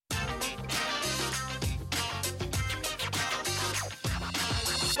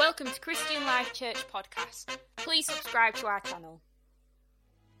Welcome to Christian Life Church Podcast. Please subscribe to our channel.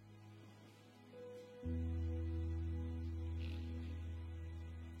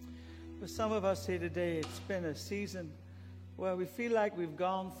 For some of us here today, it's been a season where we feel like we've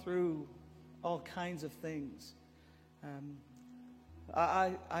gone through all kinds of things.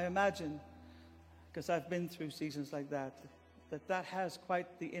 I imagine, because I've been through seasons like that, that has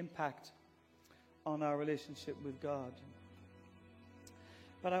quite the impact on our relationship with God.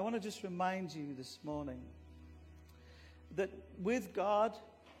 But I want to just remind you this morning that with God,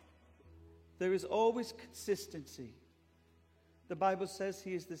 there is always consistency. The Bible says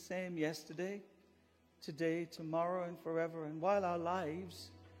He is the same yesterday, today, tomorrow, and forever. And while our lives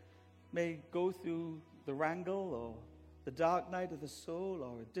may go through the wrangle or the dark night of the soul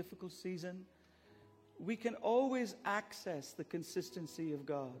or a difficult season, we can always access the consistency of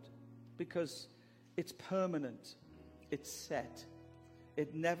God because it's permanent, it's set,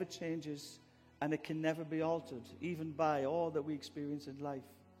 it never changes, and it can never be altered, even by all that we experience in life.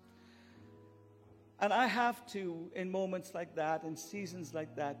 And I have to, in moments like that, in seasons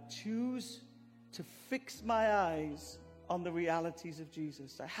like that, choose to fix my eyes on the realities of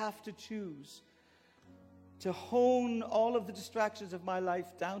Jesus. I have to choose to hone all of the distractions of my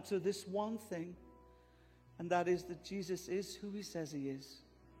life down to this one thing, and that is that Jesus is who He says He is,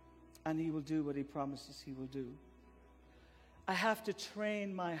 and He will do what He promises He will do. I have to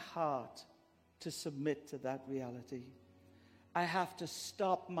train my heart to submit to that reality. I have to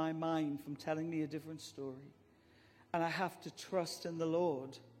stop my mind from telling me a different story. And I have to trust in the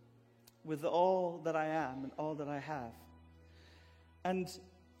Lord with all that I am and all that I have. And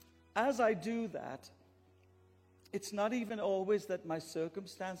as I do that, it's not even always that my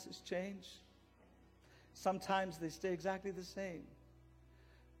circumstances change. Sometimes they stay exactly the same.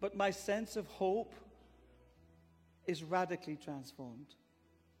 But my sense of hope is radically transformed.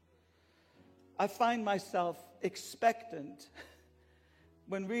 I find myself expectant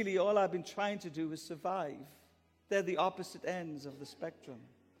when really all I've been trying to do is survive. They're the opposite ends of the spectrum.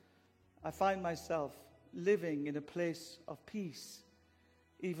 I find myself living in a place of peace,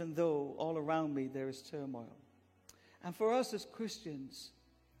 even though all around me there is turmoil. And for us as Christians,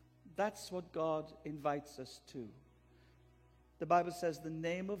 that's what God invites us to. The Bible says the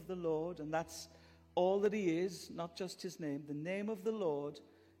name of the Lord, and that's all that He is, not just His name. The name of the Lord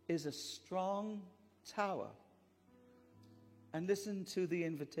is a strong tower. And listen to the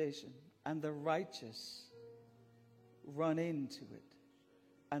invitation. And the righteous run into it,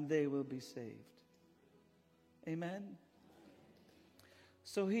 and they will be saved. Amen?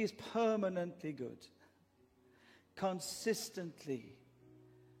 So He is permanently good, consistently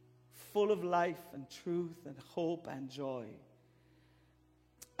full of life and truth and hope and joy.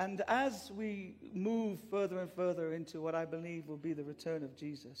 And as we move further and further into what I believe will be the return of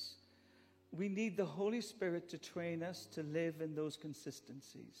Jesus, we need the Holy Spirit to train us to live in those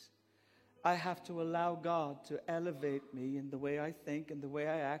consistencies. I have to allow God to elevate me in the way I think and the way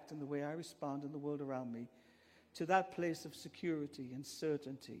I act and the way I respond in the world around me to that place of security and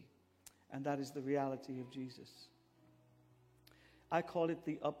certainty. And that is the reality of Jesus. I call it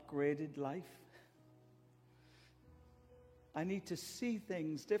the upgraded life. I need to see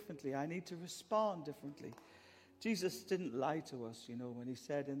things differently. I need to respond differently. Jesus didn't lie to us, when He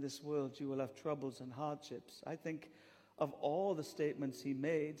said, in this world you will have troubles and hardships. I think of all the statements He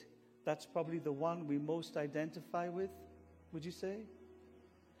made, that's probably the one we most identify with, would you say?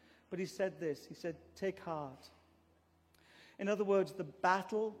 But He said this, He said, take heart. In other words, the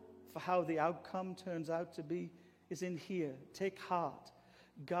battle for how the outcome turns out to be is in here. Take heart.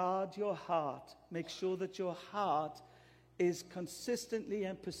 Guard your heart. Make sure that your heart is consistently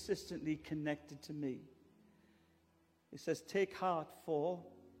and persistently connected to me. It says, take heart for,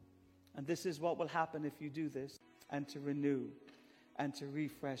 and this is what will happen if you do this, and to renew and to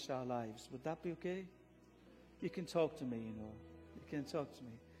refresh our lives. Would that be okay? You can talk to me, You can talk to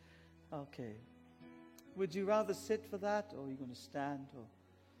me. Okay. Would you rather sit for that, or are you going to stand? Or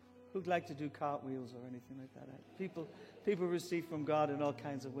who'd like to do cartwheels or anything like that? People receive from God in all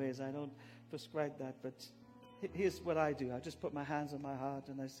kinds of ways. I don't prescribe that, but here's what I do. I just put my hands on my heart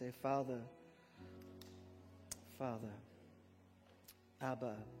and I say, Father,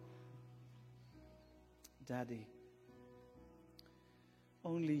 Abba, Daddy,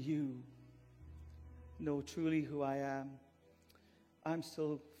 only You know truly who I am. I'm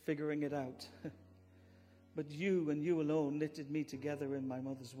still figuring it out. But You and You alone knitted me together in my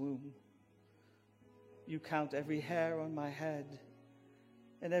mother's womb. You count every hair on my head.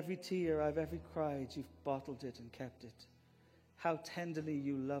 And every tear I've ever cried, You've bottled it and kept it. How tenderly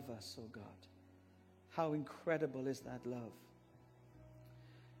You love us, oh God. How incredible is that love.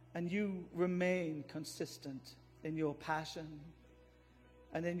 and you remain consistent in your passion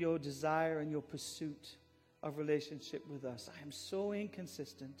and in your desire and your pursuit of relationship with us. I am so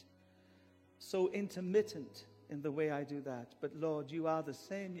inconsistent, so intermittent in the way I do that. But Lord, you are the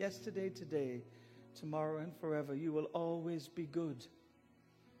same yesterday, today, tomorrow, and forever. You will always be good.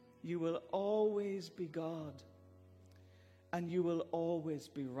 You will always be God. And you will always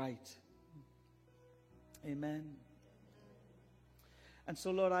be right. Amen. And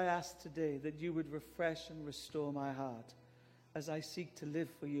so, Lord, I ask today that you would refresh and restore my heart as I seek to live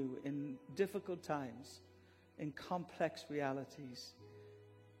for you in difficult times, in complex realities.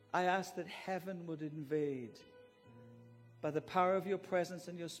 I ask that heaven would invade by the power of your presence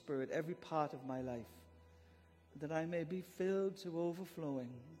and your Spirit every part of my life, that I may be filled to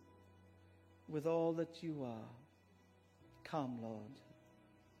overflowing with all that you are. Come, Lord.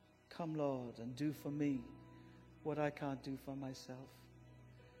 Come, Lord, and do for me what I can't do for myself.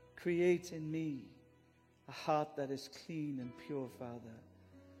 Create in me a heart that is clean and pure, Father,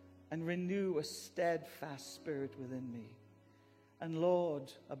 and renew a steadfast spirit within me. And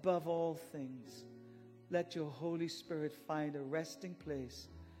Lord, above all things, let your Holy Spirit find a resting place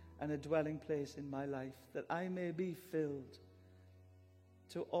and a dwelling place in my life, that I may be filled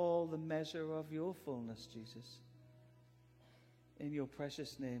to all the measure of your fullness, Jesus. In your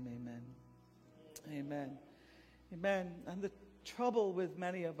precious name, amen. Amen. Amen. And the trouble with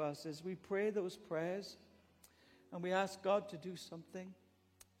many of us is we pray those prayers and we ask God to do something,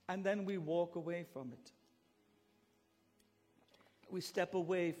 and then we walk away from it. We step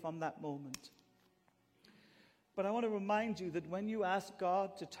away from that moment. But I want to remind you that when you ask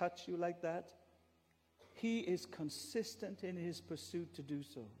God to touch you like that, he is consistent in his pursuit to do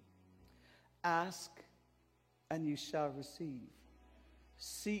so. Ask and you shall receive.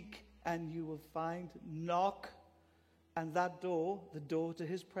 Seek and you will find. Knock and that door, the door to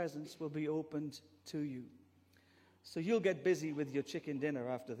his presence, will be opened to you. So you'll get busy with your chicken dinner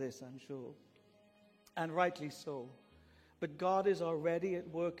after this, I'm sure. And rightly so. But God is already at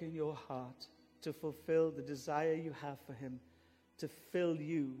work in your heart to fulfill the desire you have for him, to fill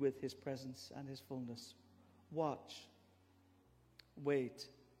you with his presence and his fullness. Watch, wait,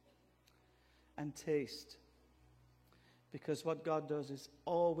 and taste. Because what God does is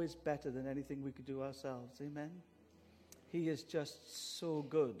always better than anything we could do ourselves. Amen? He is just so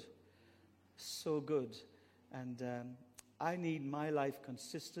good. So good. And I need my life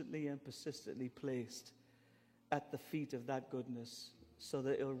consistently and persistently placed at the feet of that goodness so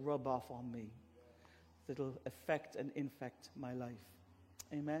that it'll rub off on me. That it'll affect and infect my life.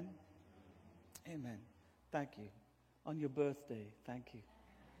 Amen? Amen. Thank you. On your birthday, thank you.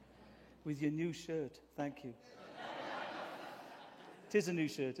 With your new shirt, thank you. It is a new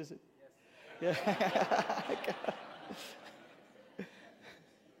shirt, is it? Yes. Yeah.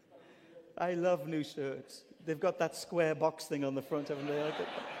 I love new shirts. They've got that square box thing on the front, haven't they?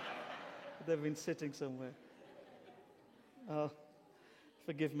 They've been sitting somewhere. Oh,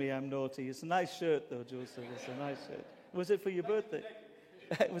 forgive me, I'm naughty. It's a nice shirt, though, Joseph. It's a nice shirt. Was it for your birthday?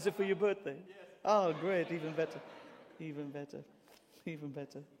 Was it for your birthday? Yes. Oh, great. Even better. Even better. Even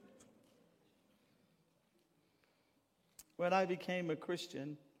better. When I became a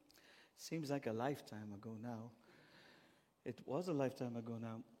Christian, seems like a lifetime ago now. It was a lifetime ago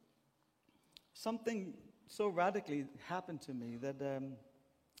now. Something so radically happened to me that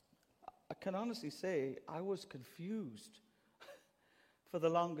I can honestly say I was confused for the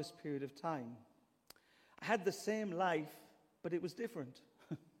longest period of time. I had the same life, but it was different.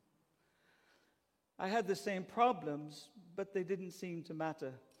 I had the same problems, but they didn't seem to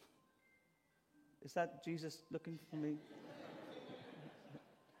matter. Is that Jesus looking for me?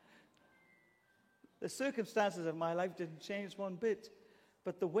 The circumstances of my life didn't change one bit,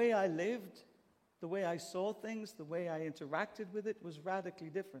 but the way I lived, the way I saw things, the way I interacted with it was radically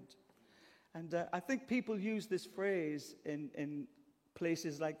different. And I think people use this phrase in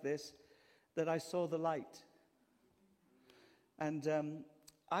places like this, that I saw the light. And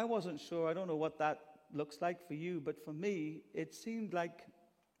I wasn't sure, I don't know what that looks like for you, but for me, it seemed like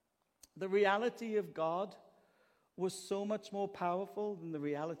the reality of God was so much more powerful than the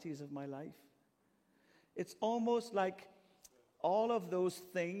realities of my life. It's almost like all of those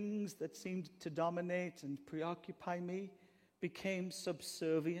things that seemed to dominate and preoccupy me became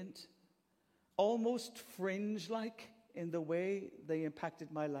subservient, almost fringe-like in the way they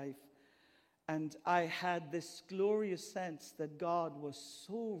impacted my life. And I had this glorious sense that God was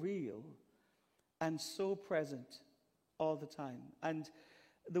so real and so present all the time. And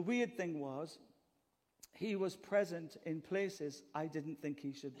the weird thing was, he was present in places I didn't think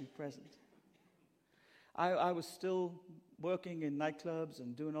he should be present. I was still working in nightclubs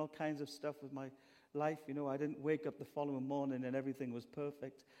and doing all kinds of stuff with my life. You know, I didn't wake up the following morning and everything was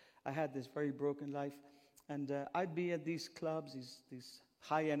perfect. I had this very broken life. And I'd be at these clubs, these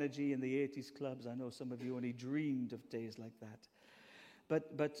high energy in the 80s clubs. I know some of you only dreamed of days like that.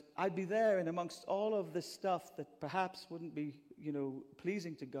 But I'd be there, and amongst all of this stuff that perhaps wouldn't be,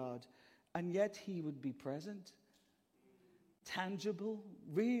 pleasing to God, and yet he would be present, tangible,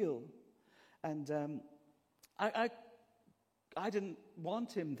 real. And I didn't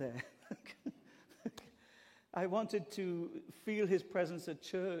want him there. I wanted to feel his presence at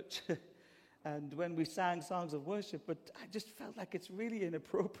church and when we sang songs of worship, but I just felt like it's really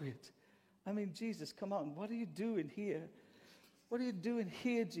inappropriate. I mean, Jesus, come on, what are you doing here? What are you doing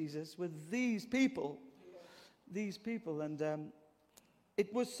here, Jesus, with these people? These people. And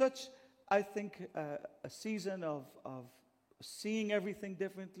it was such, I think, a season of seeing everything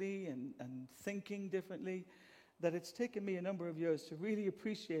differently and thinking differently, that it's taken me a number of years to really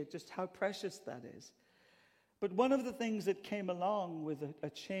appreciate just how precious that is. But one of the things that came along with a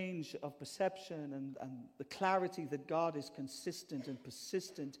change of perception and the clarity that God is consistent and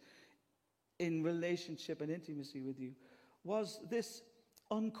persistent in relationship and intimacy with you was this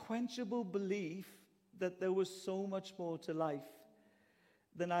unquenchable belief that there was so much more to life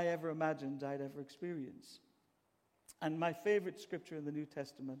than I ever imagined I'd ever experience. And my favorite scripture in the New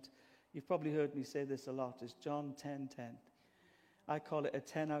Testament, you've probably heard me say this a lot, is John 10:10. I call it a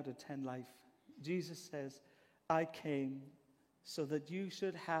 10 out of 10 life. Jesus says, I came so that you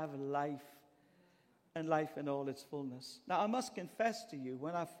should have life, and life in all its fullness. Now, I must confess to you,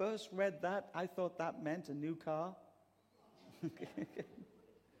 when I first read that, I thought that meant a new car.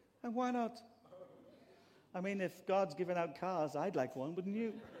 And why not? I mean, if God's giving out cars, I'd like one, wouldn't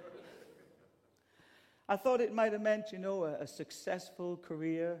you? I thought it might have meant, a successful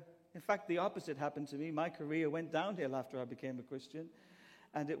career. In fact, the opposite happened to me. My career went downhill after I became a Christian.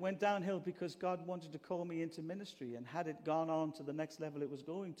 And it went downhill because God wanted to call me into ministry. And had it gone on to the next level it was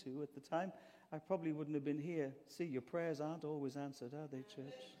going to at the time, I probably wouldn't have been here. See, your prayers aren't always answered, are they,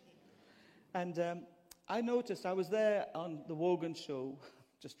 church? And I noticed, I was there on the Wogan show,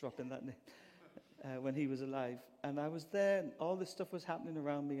 just dropping that name, when he was alive. And I was there, and all this stuff was happening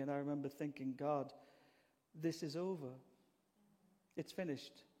around me. And I remember thinking, God, this is over. It's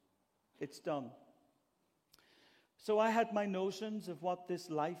finished. It's done. So I had my notions of what this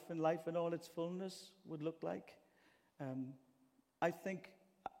life in all its fullness would look like. I think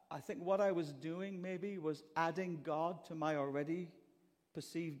what I was doing maybe was adding God to my already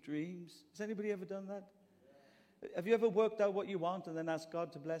perceived dreams. Has anybody ever done that? Yeah. Have you ever worked out what you want and then asked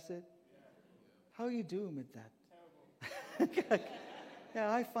God to bless it? Yeah. How are you doing with that?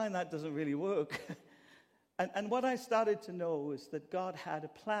 Yeah, I find that doesn't really work. And what I started to know is that God had a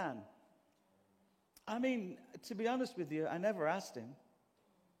plan. I mean, to be honest with you, I never asked him.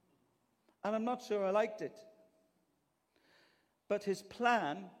 And I'm not sure I liked it. But his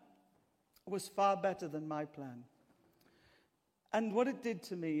plan was far better than my plan. And what it did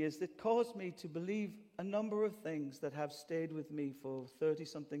to me is it caused me to believe a number of things that have stayed with me for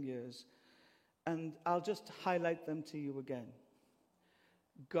 30-something years. And I'll just highlight them to you again.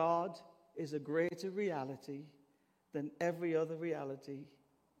 God is a greater reality than every other reality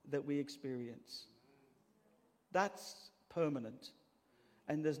that we experience. That's permanent.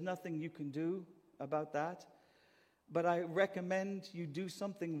 And there's nothing you can do about that. But I recommend you do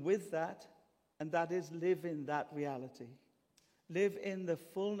something with that, and that is live in that reality. Live in the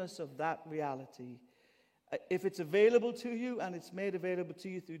fullness of that reality. If it's available to you, and it's made available to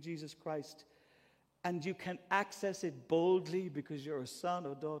you through Jesus Christ, and you can access it boldly because you're a son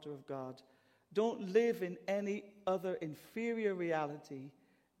or daughter of God, don't live in any other inferior reality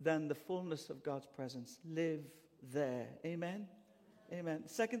than the fullness of God's presence. Live there. Amen? Amen.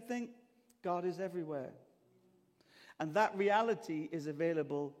 Second thing, God is everywhere. And that reality is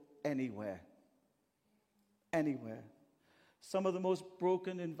available anywhere. Anywhere. Some of the most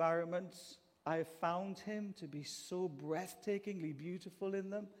broken environments, I have found him to be so breathtakingly beautiful in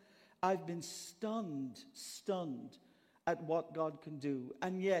them. I've been stunned at what God can do.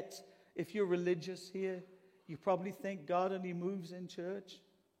 And yet, if you're religious here, you probably think God only moves in church.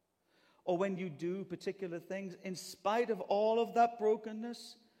 Or when you do particular things, in spite of all of that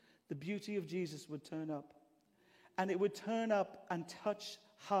brokenness, the beauty of Jesus would turn up. And it would turn up and touch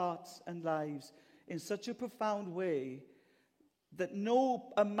hearts and lives in such a profound way that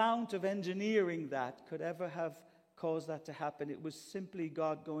no amount of engineering that could ever have caused that to happen. It was simply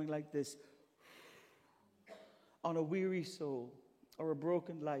God going like this on a weary soul or a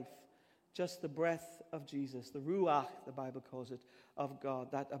broken life. Just the breath of Jesus, the ruach, the Bible calls it, of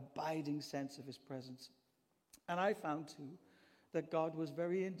God, that abiding sense of his presence. And I found too that God was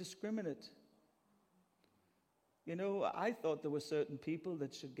very indiscriminate. You know, I thought there were certain people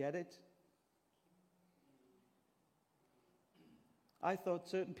that should get it. I thought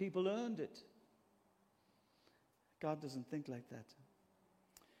certain people earned it. God doesn't think like that.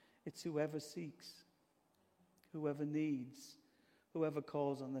 It's whoever seeks, whoever needs, whoever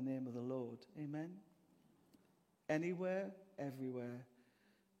calls on the name of the Lord. Amen? Anywhere, everywhere,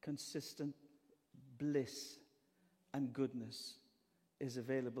 consistent bliss and goodness is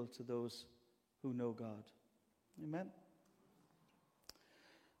available to those who know God. Amen?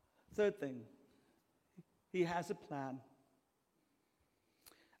 Third thing, he has a plan.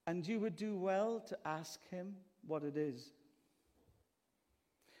 And you would do well to ask him what it is.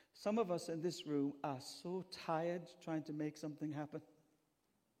 Some of us in this room are so tired trying to make something happen.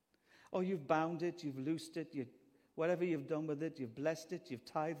 Oh, you've bound it, you've loosed it, whatever you've done with it, you've blessed it, you've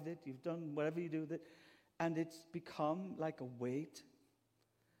tithed it, you've done whatever you do with it, and it's become like a weight.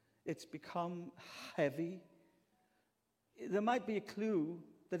 It's become heavy. There might be a clue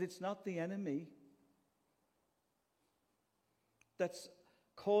that it's not the enemy that's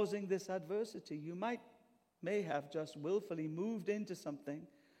causing this adversity. You may have just willfully moved into something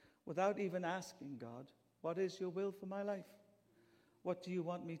without even asking God, what is your will for my life? What do you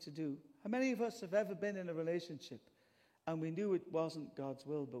want me to do? How many of us have ever been in a relationship and we knew it wasn't God's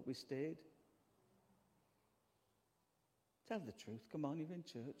will, but we stayed? Tell the truth. Come on, you're in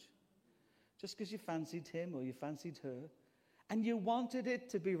church. Just because you fancied him or you fancied her and you wanted it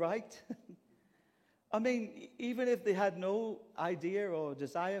to be right. I mean, even if they had no idea or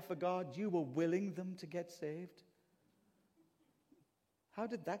desire for God, you were willing them to get saved. How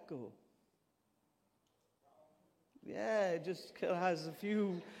did that go? Yeah, it just has a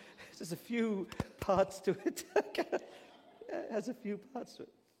few parts to it. It has a few parts to it.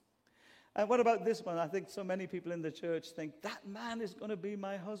 And what about this one? I think so many people in the church think, that man is going to be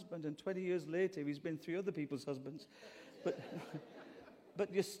my husband. And 20 years later, he's been 3 other people's husbands.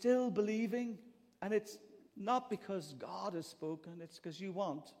 But you're still believing. And it's not because God has spoken. It's because you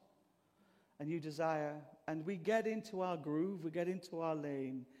want and you desire. And we get into our groove. We get into our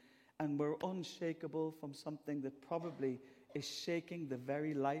lane. And we're unshakable from something that probably is shaking the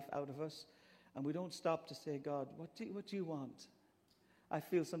very life out of us. And we don't stop to say, God, what do you want? I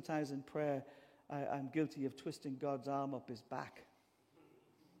feel sometimes in prayer, I'm guilty of twisting God's arm up his back.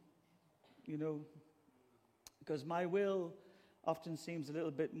 You know, because my will often seems a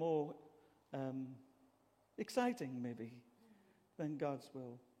little bit more exciting, maybe, than God's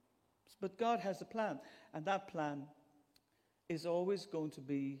will. But God has a plan, and that plan is always going to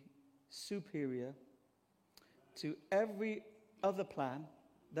be superior to every other plan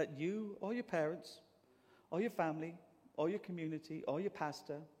that you or your parents or your family or your community or your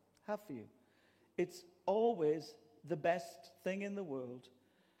pastor have for you. It's always the best thing in the world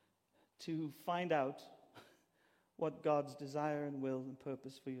to find out what God's desire and will and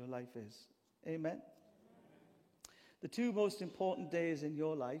purpose for your life is. Amen? The 2 most important days in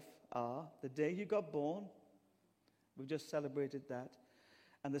your life are the day you got born. We've just celebrated that.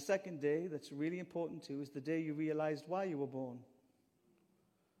 And the second day that's really important too is the day you realized why you were born.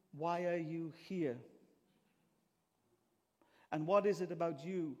 Why are you here? And what is it about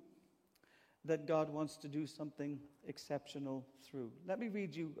you that God wants to do something exceptional through? Let me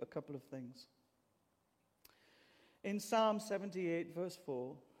read you a couple of things. In Psalm 78, verse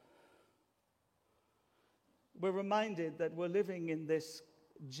 4, we're reminded that we're living in this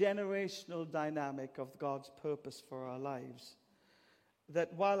generational dynamic of God's purpose for our lives.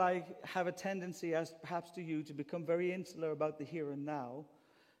 That while I have a tendency, as perhaps to you, to become very insular about the here and now,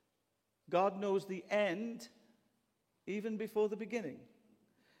 God knows the end even before the beginning.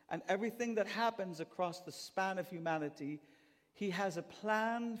 And everything that happens across the span of humanity, he has a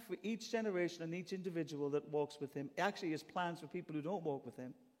plan for each generation and each individual that walks with him. Actually, he has plans for people who don't walk with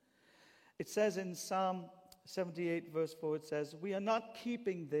him. It says in Psalm 78, verse 4, it says, we are not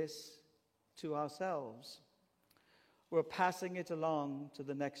keeping this to ourselves. We're passing it along to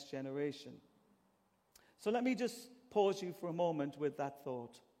the next generation. So let me just pause you for a moment with that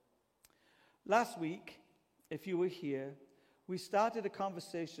thought. Last week, if you were here, we started a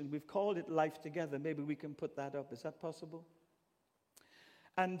conversation. We've called it Life Together. Maybe we can put that up. Is that possible?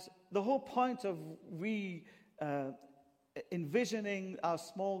 And the whole point of envisioning our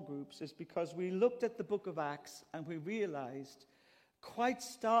small groups is because we looked at the book of Acts and we realized, quite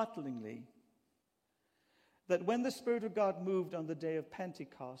startlingly, that when the Spirit of God moved on the day of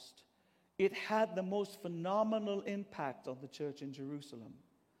Pentecost, it had the most phenomenal impact on the church in Jerusalem.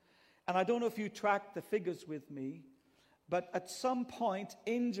 And I don't know if you tracked the figures with me, but at some point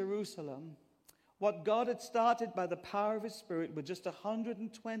in Jerusalem, What God had started by the power of his Spirit with just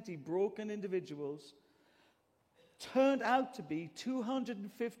 120 broken individuals turned out to be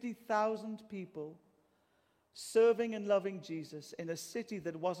 250,000 people serving and loving Jesus in a city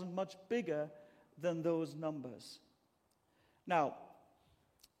that wasn't much bigger than those numbers. Now,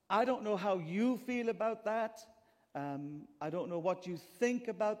 I don't know how you feel about that. I don't know what you think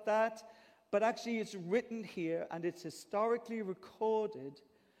about that. But actually it's written here and it's historically recorded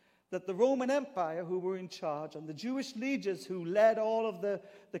that the Roman Empire, who were in charge, and the Jewish leaders who led all of the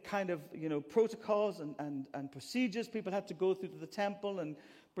kind of, protocols and procedures people had to go through to the temple and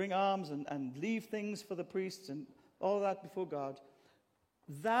bring alms and leave things for the priests and all that before God,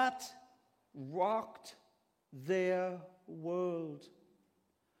 that rocked their world.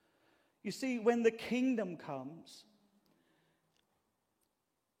 You see, when the kingdom comes,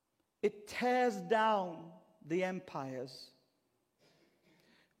 it tears down the empires,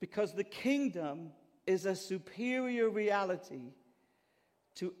 because the kingdom is a superior reality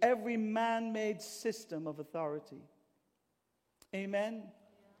to every man-made system of authority. Amen?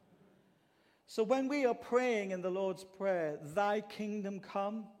 So when we are praying in the Lord's Prayer, thy kingdom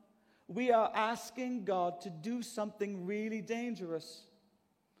come, we are asking God to do something really dangerous.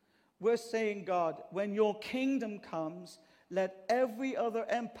 We're saying, God, when your kingdom comes, let every other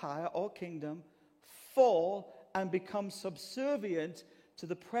empire or kingdom fall and become subservient to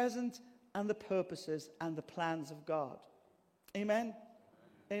the present and the purposes and the plans of God. Amen?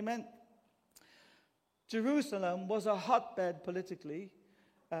 Amen. Jerusalem was a hotbed politically.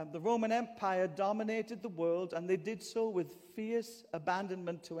 The Roman Empire dominated the world, and they did so with fierce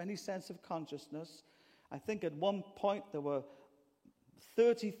abandonment to any sense of consciousness. I think at one point there were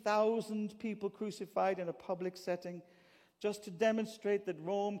 30,000 people crucified in a public setting just to demonstrate that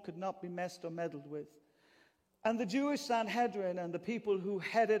Rome could not be messed or meddled with. And the Jewish Sanhedrin and the people who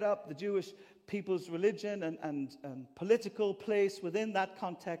headed up the Jewish people's religion and political place within that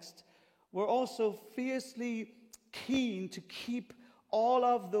context were also fiercely keen to keep all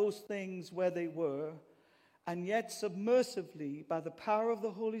of those things where they were, and yet submersively, by the power of the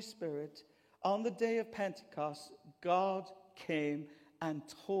Holy Spirit, on the day of Pentecost, God came and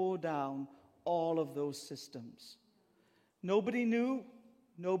tore down all of those systems. Nobody knew,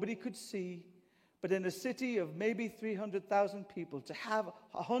 nobody could see, but in a city of maybe 300,000 people, to have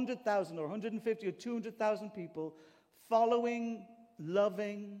 100,000 or 150 or 200,000 people following,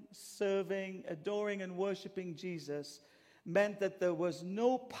 loving, serving, adoring, and worshiping Jesus meant that there was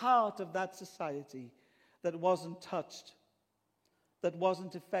no part of that society that wasn't touched, that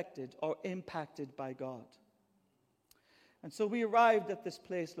wasn't affected or impacted by God. And so we arrived at this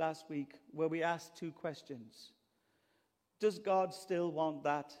place last week where we asked two questions. Does God still want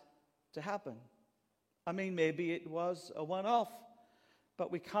that to happen? I mean, maybe it was a one-off,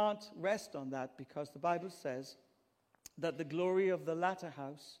 but we can't rest on that, because the Bible says that the glory of the latter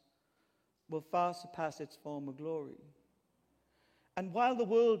house will far surpass its former glory. And while the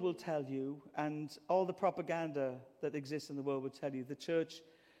world will tell you, and all the propaganda that exists in the world will tell you, the church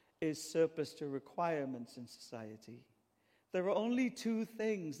is surplus to requirements in society, there are only two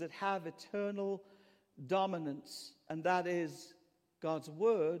things that have eternal dominance, and that is God's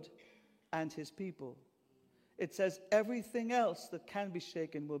word and his people. It says everything else that can be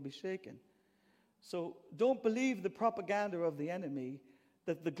shaken will be shaken. So don't believe the propaganda of the enemy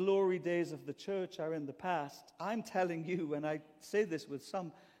that the glory days of the church are in the past. I'm telling you, and I say this with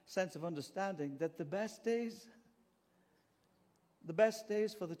some sense of understanding, that the best days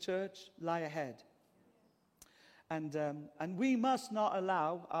for the church lie ahead. And we must not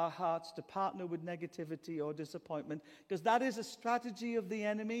allow our hearts to partner with negativity or disappointment, because that is a strategy of the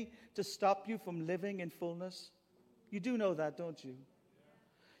enemy to stop you from living in fullness. You do know that, don't you?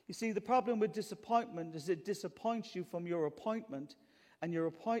 You see, the problem with disappointment is it disappoints you from your appointment, and your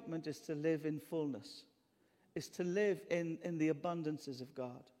appointment is to live in fullness, is to live in the abundances of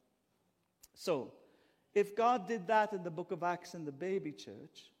God. So, if God did that in the book of Acts in the baby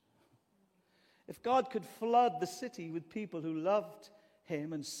church, if God could flood the city with people who loved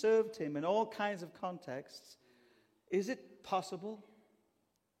him and served him in all kinds of contexts, is it possible,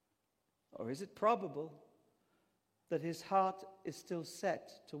 or is it probable, that his heart is still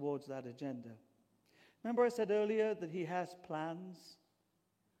set towards that agenda? Remember I said earlier that he has plans?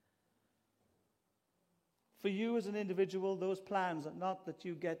 For you as an individual, those plans are not that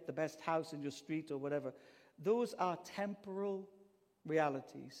you get the best house in your street or whatever. Those are temporal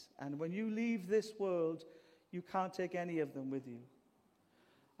realities. And when you leave this world, you can't take any of them with you.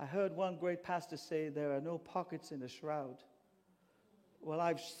 I heard one great pastor say there are no pockets in a shroud. Well,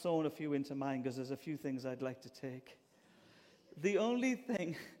 I've sewn a few into mine because there's a few things I'd like to take. The only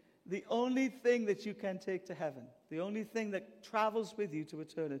thing The only thing that you can take to heaven, the only thing that travels with you to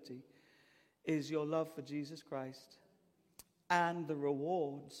eternity, is your love for Jesus Christ and the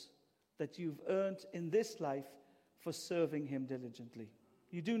rewards that you've earned in this life for serving him diligently.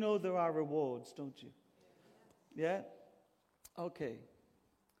 You do know there are rewards, don't you? Yeah? Okay.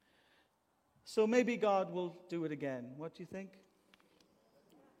 So maybe God will do it again. What do you think?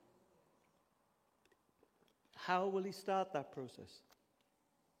 How will he start that process?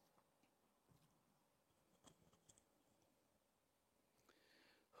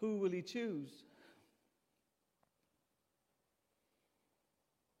 Who will he choose?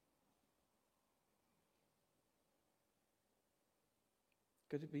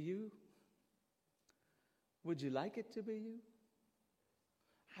 Could it be you? Would you like it to be you?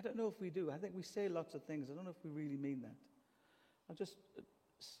 I don't know if we do. I think we say lots of things. I don't know if we really mean that. I'll just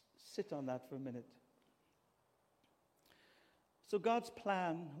sit on that for a minute. So God's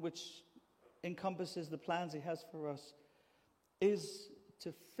plan, which encompasses the plans he has for us, is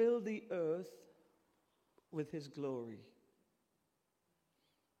to fill the earth with his glory.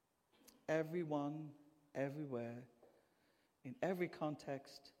 Everyone, everywhere, in every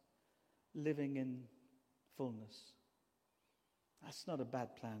context, living in fullness. That's not a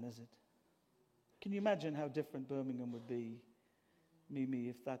bad plan, is it? Can you imagine how different Birmingham would be, Mimi,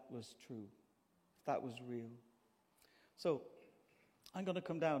 if that was true, if that was real? So, I'm going to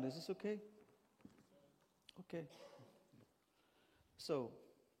come down. Is this okay? Okay. So,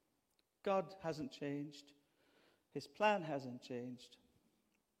 God hasn't changed. His plan hasn't changed.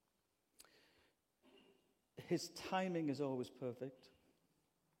 His timing is always perfect.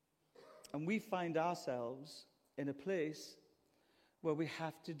 And we find ourselves in a place where we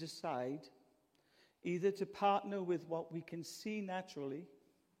have to decide either to partner with what we can see naturally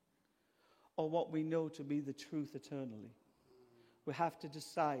or what we know to be the truth eternally. We have to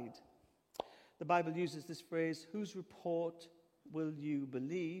decide. The Bible uses this phrase, whose report will you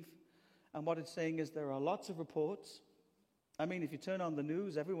believe? And what it's saying is there are lots of reports. I mean, if you turn on the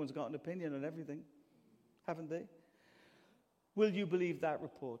news, everyone's got an opinion on everything, haven't they? Will you believe that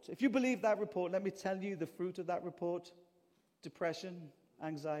report? If you believe that report, let me tell you the fruit of that report: depression,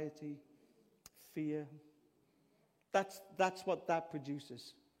 anxiety, fear. That's what that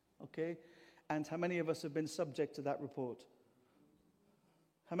produces, okay? And how many of us have been subject to that report?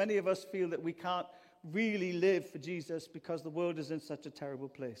 How many of us feel that we can't really live for Jesus because the world is in such a terrible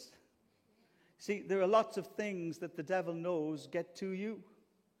place? See, there are lots of things that the devil knows get to you.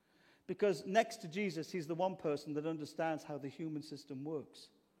 Because next to Jesus, he's the one person that understands how the human system works.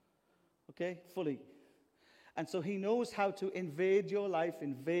 Okay? Fully. And so he knows how to invade your life,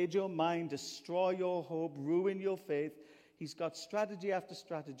 invade your mind, destroy your hope, ruin your faith. He's got strategy after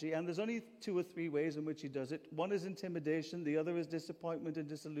strategy, and there's only 2 or 3 ways in which he does it. One is intimidation, the other is disappointment and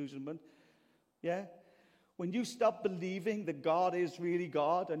disillusionment. Yeah? When you stop believing that God is really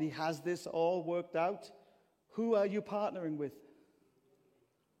God and he has this all worked out, who are you partnering with?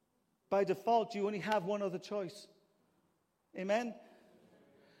 By default, you only have one other choice. Amen?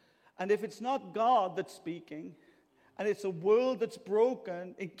 And if it's not God that's speaking, and it's a world that's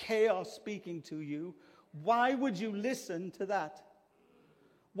broken in chaos speaking to you, why would you listen to that?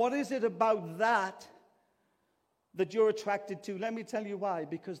 What is it about that that you're attracted to? Let me tell you why.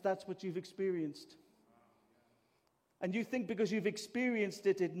 Because that's what you've experienced. And you think because you've experienced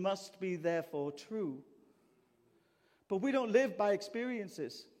it, it must be therefore true. But we don't live by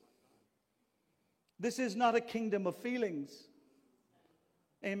experiences. This is not a kingdom of feelings.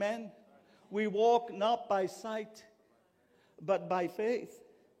 Amen? We walk not by sight, but by faith.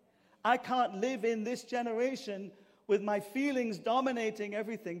 I can't live in this generation with my feelings dominating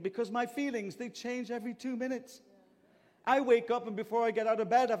everything, because my feelings, they change every 2 minutes. I wake up and before I get out of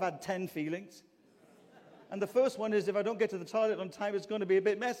bed, I've had 10 feelings. And the first one is if I don't get to the toilet on time, it's going to be a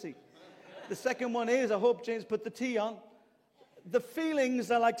bit messy. The second one is I hope James put the tea on. The feelings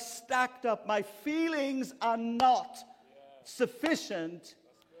are like stacked up. My feelings are not sufficient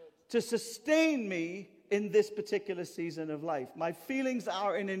to sustain me in this particular season of life. My feelings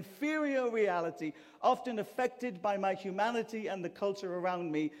are an inferior reality, often affected by my humanity and the culture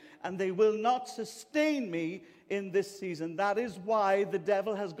around me, and they will not sustain me in this season. That is why the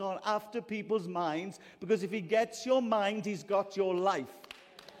devil has gone after people's minds, because if he gets your mind, he's got your life.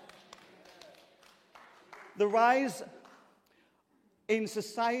 The rise in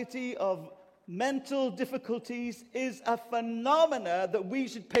society of mental difficulties is a phenomena that we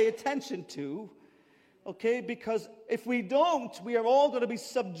should pay attention to, okay? Because if we don't, we are all going to be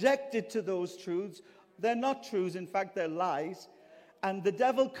subjected to those truths. They're not truths, in fact, they're lies. And the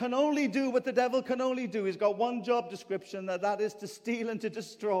devil can only do what the devil can only do. He's got one job description, that is to steal and to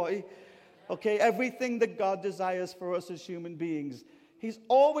destroy, okay, everything that God desires for us as human beings. He's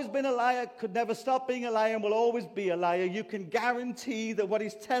always been a liar, could never stop being a liar, and will always be a liar. You can guarantee that what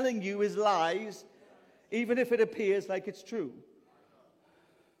he's telling you is lies, even if it appears like it's true.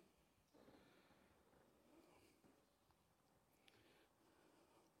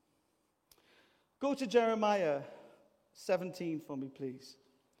 Go to Jeremiah 17 for me, please.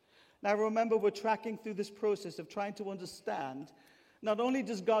 Now remember, we're tracking through this process of trying to understand, not only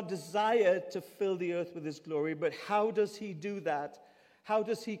does God desire to fill the earth with his glory, but how does he do that? How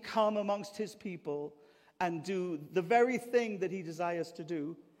does he come amongst his people and do the very thing that he desires to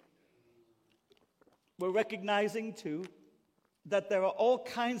do? We're recognizing, too, that there are all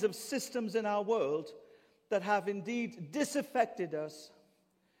kinds of systems in our world that have indeed disaffected us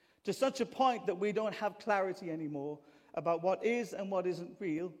to such a point that we don't have clarity anymore about what is and what isn't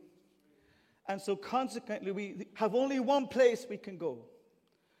real. And so consequently, we have only one place we can go,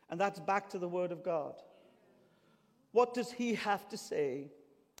 and that's back to the Word of God. What does he have to say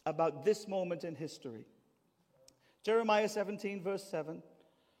about this moment in history? Jeremiah 17, verse 7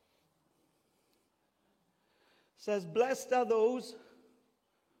 says, "Blessed are those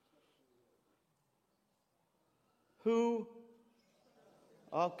who..."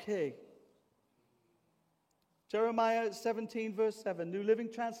 Okay. Jeremiah 17, verse 7, New Living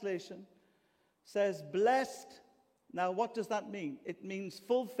Translation, says, blessed. Now, what does that mean? It means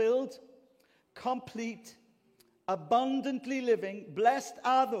fulfilled, complete, abundantly living. Blessed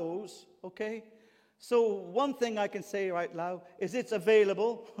are those, okay? So one thing I can say right now is it's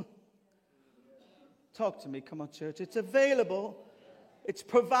available. Talk to me, come on, church. It's available. It's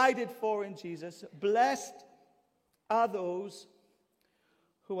provided for in Jesus. Blessed are those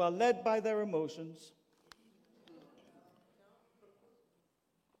who are led by their emotions,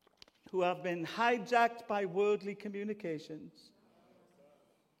 who have been hijacked by worldly communications,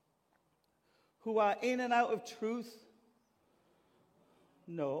 who are in and out of truth.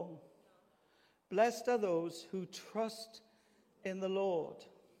 No. Blessed are those who trust in the Lord.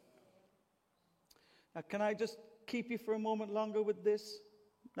 Now, can I just keep you for a moment longer with this?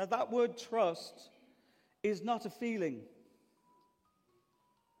 Now, that word trust is not a feeling.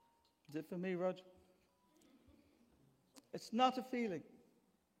 Is it for me, Roger? It's not a feeling.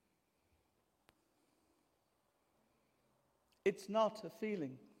 It's not a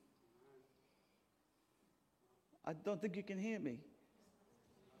feeling. I don't think you can hear me.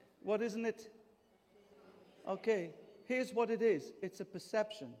 What isn't it? Okay, here's what it is. It's a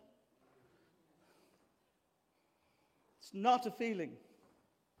perception. It's not a feeling.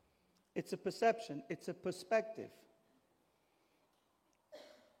 It's a perception. It's a perspective.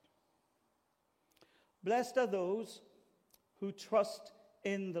 Blessed are those who trust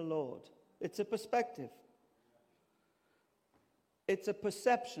in the Lord. It's a perspective. It's a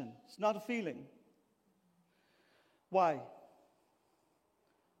perception. It's not a feeling. Why?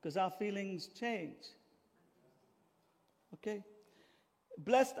 Because our feelings change. Okay?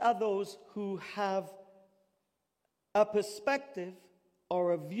 Blessed are those who have a perspective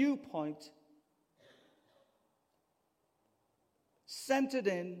or a viewpoint centered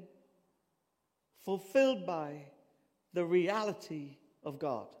in, fulfilled by the reality of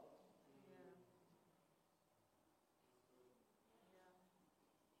God.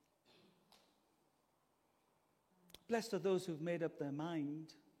 Blessed are those who've made up their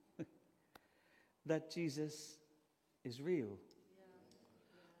mind that Jesus is real.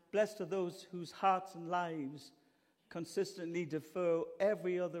 Blessed are those whose hearts and lives consistently defer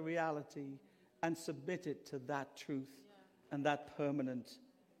every other reality and submit it to that truth and that permanent,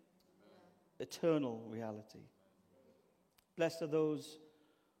 eternal reality. Blessed are those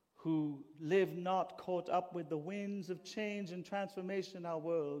who live not caught up with the winds of change and transformation in our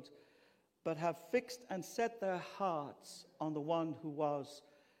world, but have fixed and set their hearts on the one who was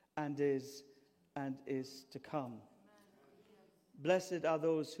and is to come. Blessed are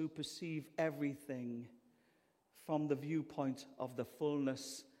those who perceive everything from the viewpoint of the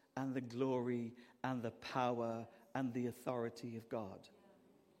fullness and the glory and the power and the authority of God.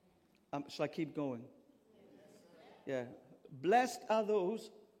 Shall I keep going? Yeah. Blessed are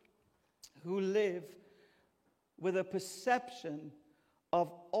those who live with a perception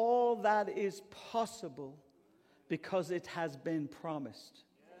of all that is possible because it has been promised.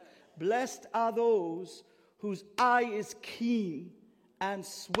 Blessed are those whose eye is keen and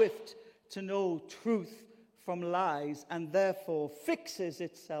swift to know truth from lies, and therefore fixes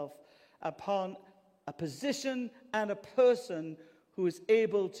itself upon a position and a person who is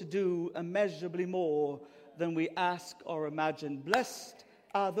able to do immeasurably more than we ask or imagine. Blessed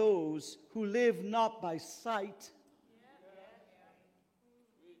are those who live not by sight,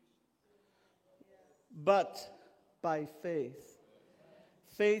 but by faith.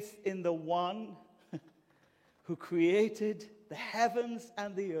 Faith in the one who created the heavens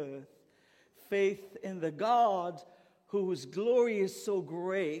and the earth. Faith in the God whose glory is so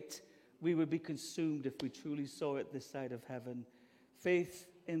great we would be consumed if we truly saw it this side of heaven. Faith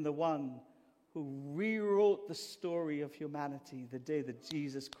in the one who rewrote the story of humanity the day that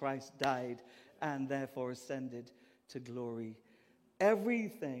Jesus Christ died and therefore ascended to glory.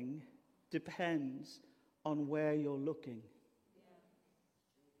 Everything depends on where you're looking.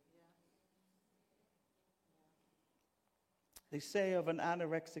 They say of an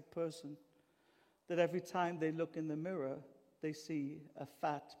anorexic person that every time they look in the mirror, they see a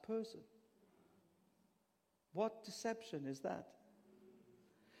fat person. What deception is that?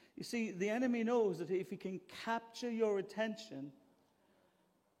 You see, the enemy knows that if he can capture your attention,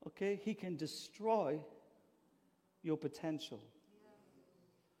 okay, he can destroy your potential.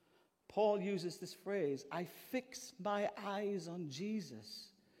 Paul uses this phrase, I fix my eyes on Jesus.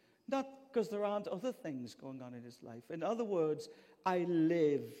 Not because there aren't other things going on in his life. In other words, I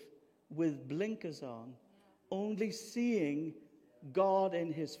live with blinkers on, only seeing God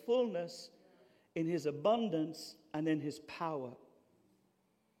in his fullness, in his abundance, and in his power.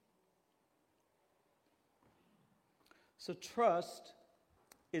 So trust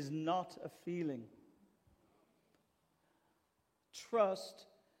is not a feeling. Trust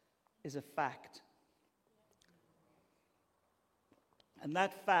is a fact. And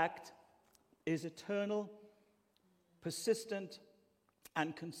that fact is eternal, persistent,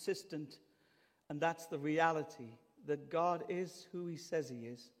 and consistent. And that's the reality that God is who he says he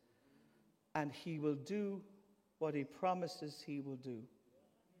is. And he will do what he promises he will do.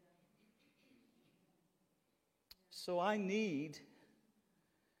 So I need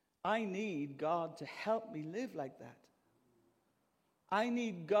God to help me live like that. I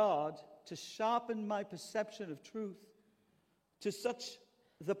need God to sharpen my perception of truth to such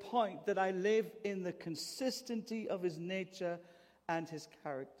the point that I live in the consistency of his nature and his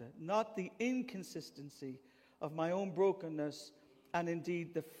character, not the inconsistency of my own brokenness and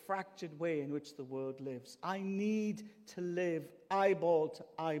indeed the fractured way in which the world lives. I need to live eyeball to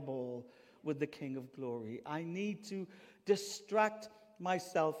eyeball with the King of Glory. I need to distract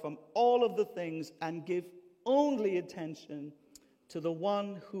myself from all of the things and give only attention to the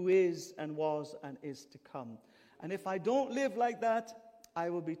one who is and was and is to come. And if I don't live like that,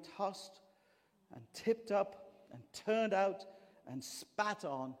 I will be tossed and tipped up and turned out and spat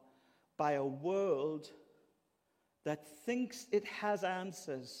on by a world that thinks it has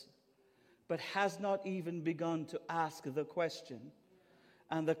answers, but has not even begun to ask the question.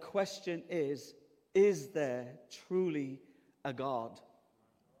 And the question is there truly a God?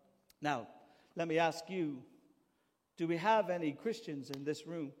 Now, let me ask you, do we have any Christians in this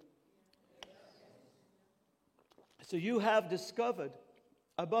room? So you have discovered,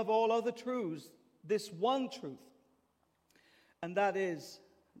 above all other truths, this one truth, and that is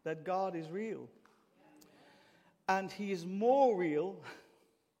that God is real. And he is more real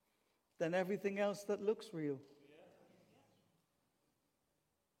than everything else that looks real.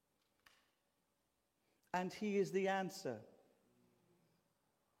 And he is the answer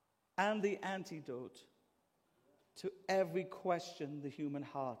and the antidote to every question the human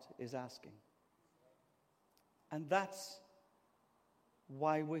heart is asking. And that's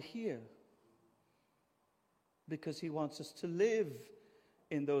why we're here. Because he wants us to live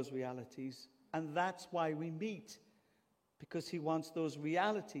in those realities. And that's why we meet. Because he wants those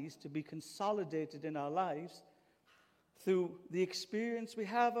realities to be consolidated in our lives through the experience we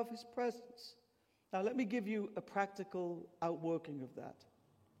have of his presence. Now, let me give you a practical outworking of that.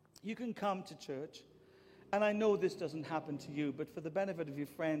 You can come to church, and I know this doesn't happen to you, but for the benefit of your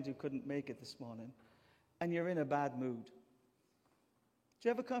friend who couldn't make it this morning, and you're in a bad mood. Do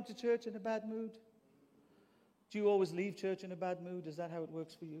you ever come to church in a bad mood? Do you always leave church in a bad mood? Is that how it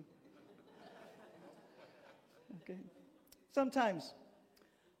works for you? Okay. Sometimes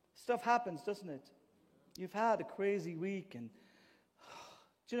stuff happens, doesn't it? You've had a crazy week, and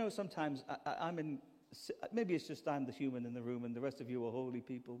do you know, sometimes I'm in, maybe it's just I'm the human in the room and the rest of you are holy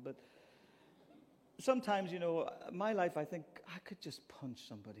people, but sometimes, you know, my life, I think I could just punch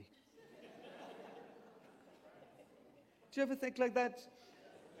somebody. Do you ever think like that?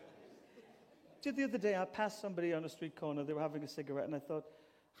 The other day, I passed somebody on a street corner. They were having a cigarette, and I thought,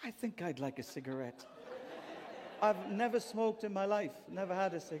 I think I'd like a cigarette. I've never smoked in my life, never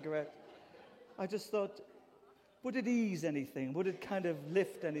had a cigarette. I just thought, Would it ease anything? Would it kind of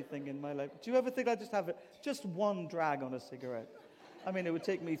lift anything in my life? Do you ever think I'd just have just one drag on a cigarette? I mean, it would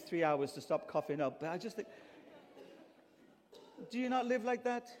take me 3 hours to stop coughing up, but I just think, do you not live like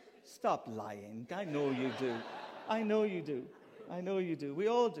that? Stop lying. I know you do. I know you do. I know you do. We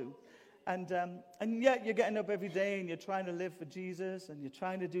all do. And yet you're getting up every day and you're trying to live for Jesus and you're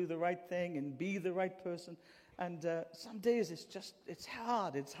trying to do the right thing and be the right person. And some days it's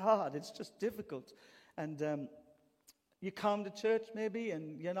hard. It's just difficult. And you come to church maybe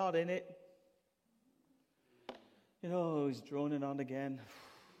and you're not in it. You know, he's droning on again.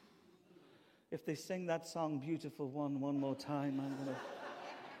 If they sing that song, Beautiful One more time,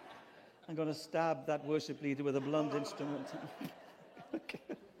 I'm going to stab that worship leader with a blunt instrument. Okay.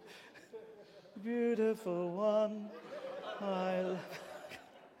 Beautiful one, I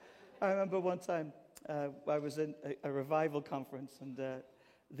remember one time I was in a revival conference and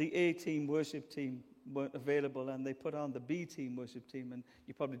the A-team worship team weren't available and they put on the B-team worship team, and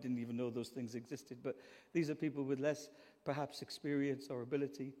you probably didn't even know those things existed, but these are people with less perhaps experience or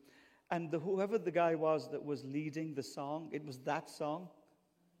ability. And whoever the guy was that was leading the song, it was that song.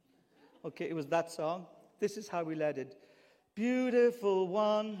 Okay, it was that song. This is how we led it. Beautiful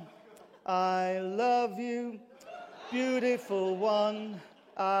one, I love you. Beautiful one,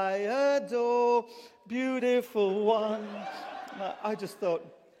 I adore. Beautiful one. I just thought,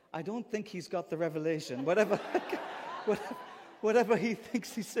 I don't think he's got the revelation. Whatever he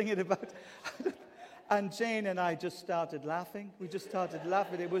thinks he's singing about. And Jane and I just started laughing. We just started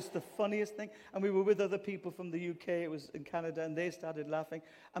laughing. It was the funniest thing. And we were with other people from the UK. It was in Canada, and they started laughing.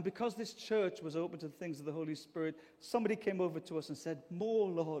 And because this church was open to the things of the Holy Spirit, somebody came over to us and said, more,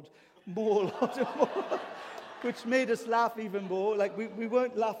 Lord, more, Lord, more. Which made us laugh even more. Like we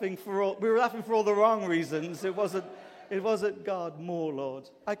weren't laughing we were laughing for all the wrong reasons. It wasn't God, more, Lord.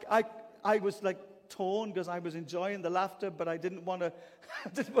 I was like torn because I was enjoying the laughter, but I didn't want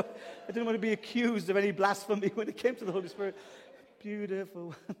to be accused of any blasphemy when it came to the Holy Spirit.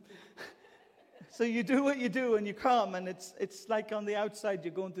 Beautiful. So you do what you do and you come, and it's like on the outside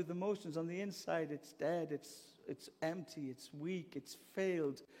you're going through the motions. On the inside it's dead, it's empty, it's weak, it's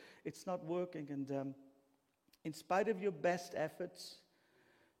failed, it's not working. And in spite of your best efforts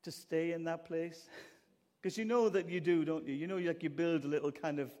to stay in that place, because you know that you do, don't you? You know, like you build a little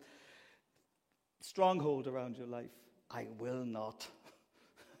kind of stronghold around your life. I will not.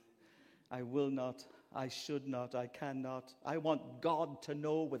 I will not. I should not. I cannot. I want God to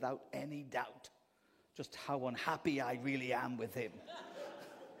know without any doubt just how unhappy I really am with him.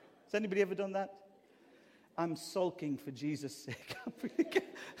 Has anybody ever done that? I'm sulking for Jesus' sake.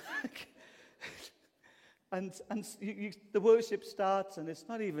 And the worship starts, and it's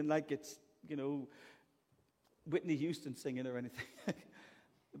not even like it's, Whitney Houston singing or anything.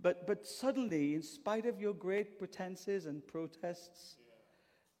 But suddenly, in spite of your great pretenses and protests,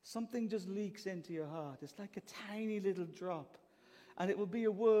 something just leaks into your heart. It's like a tiny little drop. And it will be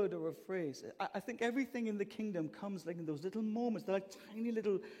a word or a phrase. I think everything in the kingdom comes like in those little moments. They're like tiny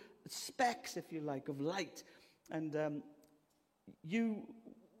little specks, if you like, of light. And you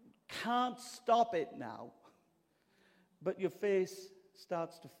can't stop it now. But your face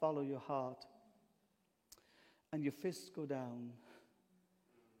starts to follow your heart. And your fists go down.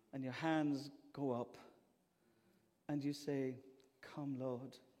 And your hands go up. And you say, come,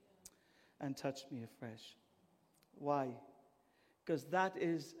 Lord, and touch me afresh. Why? Because that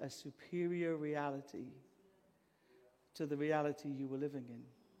is a superior reality to the reality you were living in.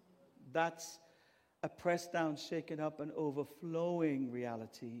 That's a pressed down, shaken up, and overflowing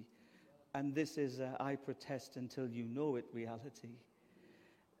reality. And this is a I protest until you know it reality.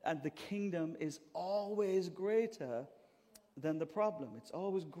 And the kingdom is always greater than the problem. It's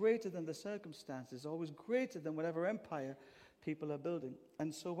always greater than the circumstances, always greater than whatever empire people are building.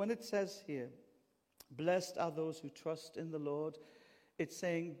 And so when it says here, blessed are those who trust in the Lord, it's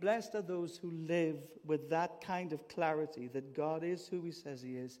saying, blessed are those who live with that kind of clarity that God is who he says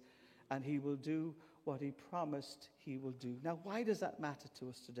he is, and he will do what he promised he will do. Now, why does that matter to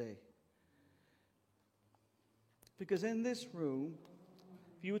us today? Because in this room,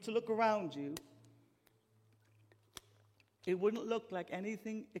 if you were to look around you, it wouldn't look like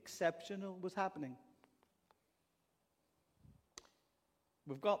anything exceptional was happening.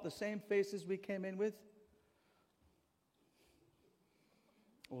 We've got the same faces we came in with.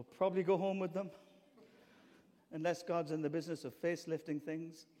 We'll probably go home with them, unless God's in the business of facelifting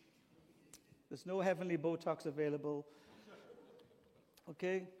things. There's no heavenly Botox available.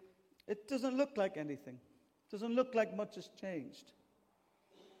 Okay? It doesn't look like anything. It doesn't look like much has changed.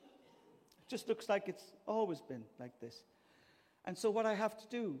 It just looks like it's always been like this. And so what I have to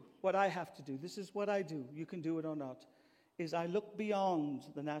do, this is what I do, you can do it or not, is I look beyond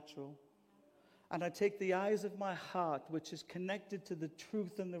the natural and I take the eyes of my heart, which is connected to the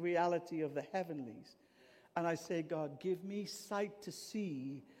truth and the reality of the heavenlies, and I say, God, give me sight to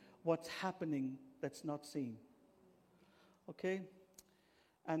see what's happening that's not seen. Okay?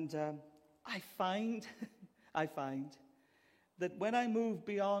 And I find that when I move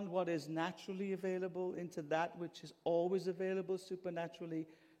beyond what is naturally available into that which is always available supernaturally,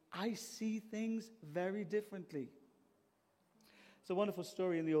 I see things very differently. It's a wonderful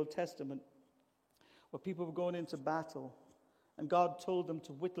story in the Old Testament where people were going into battle and God told them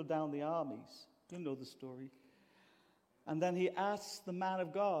to whittle down the armies. You know the story. And then he asked the man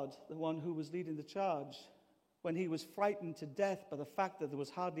of God, the one who was leading the charge, when he was frightened to death by the fact that there was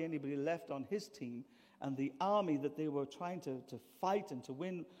hardly anybody left on his team, and the army that they were trying to fight and to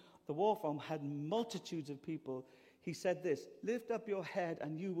win the war from had multitudes of people, he said this, lift up your head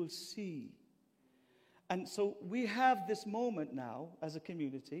and you will see. And so we have this moment now as a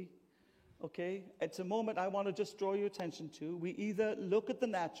community, okay? It's a moment I want to just draw your attention to. We either look at the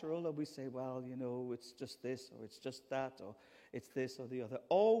natural or we say, well, you know, it's just this or it's just that or it's this or the other.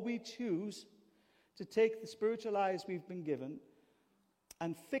 Or we choose to take the spiritual eyes we've been given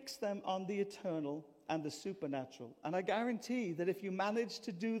and fix them on the eternal and the supernatural. And I guarantee that if you manage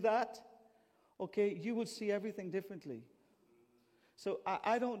to do that, okay, you will see everything differently. So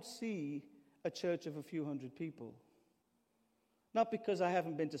I don't see a church of a few hundred people. Not because I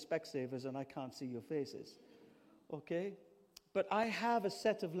haven't been to Specsavers and I can't see your faces, okay? But I have a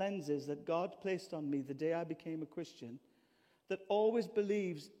set of lenses that God placed on me the day I became a Christian that always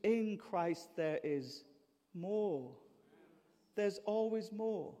believes in Christ there is more. There's always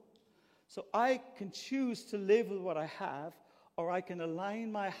more. So I can choose to live with what I have, or I can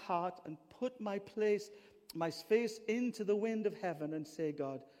align my heart and put my face into the wind of heaven and say,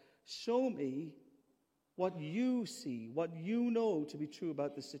 God, show me what you see, what you know to be true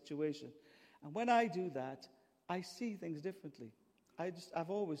about the situation. And when I do that, I see things differently. I've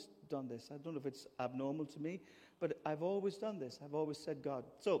always done this. I don't know if it's abnormal to me, but I've always done this. I've always said, God.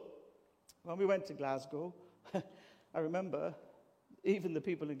 So when we went to Glasgow, I remember even the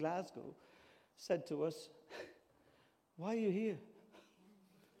people in Glasgow said to us, why are you here?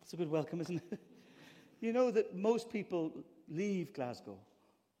 It's a good welcome, isn't it? You know that most people leave Glasgow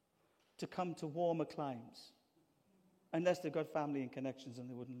to come to warmer climes, unless they've got family and connections and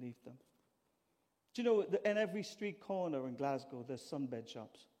they wouldn't leave them. Do you know that in every street corner in Glasgow there's sunbed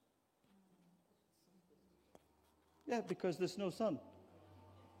shops? Yeah, because there's no sun.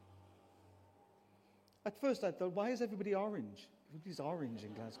 At first I thought, why is everybody orange? Everybody's orange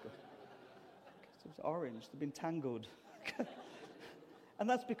in Glasgow. It's orange. They've been tangoed. And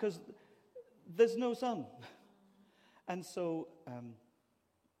that's because there's no sun. And so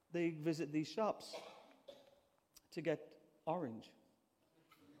they visit these shops to get orange,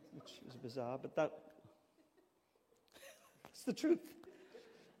 which is bizarre, but that's the truth.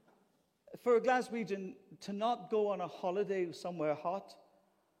 For a Glaswegian, to not go on a holiday somewhere hot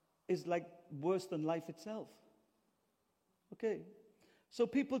is like worse than life itself. Okay? So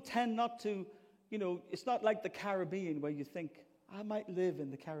people tend not to, you know, it's not like the Caribbean where you think, I might live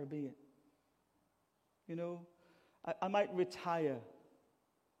in the Caribbean. You know, I might retire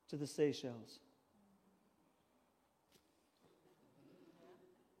to the Seychelles.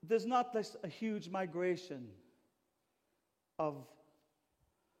 There's not this a huge migration of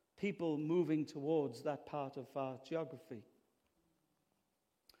people moving towards that part of our geography.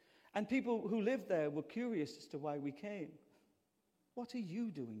 And people who lived there were curious as to why we came. What are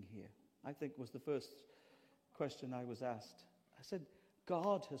you doing here? I think was the first question I was asked. I said,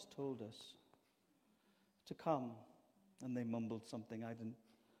 God has told us to come. And they mumbled something. I didn't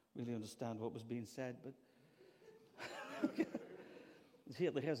really understand what was being said, but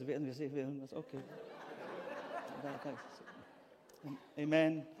here's a bit, and that's okay.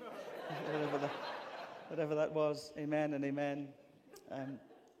 Amen. Whatever that was. Amen and amen.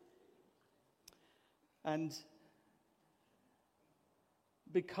 And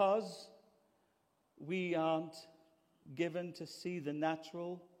because we aren't given to see the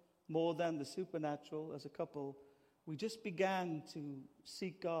natural more than the supernatural as a couple, we just began to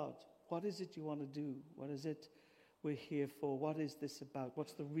seek God. What is it you want to do? What is it we're here for? What is this about?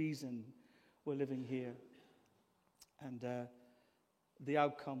 What's the reason we're living here? And the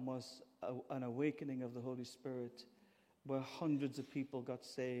outcome was an awakening of the Holy Spirit where hundreds of people got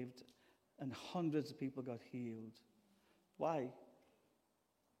saved and hundreds of people got healed. Why?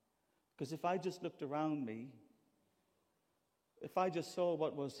 Because if I just looked around me, if I just saw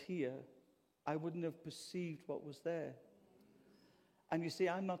what was here, I wouldn't have perceived what was there. And you see,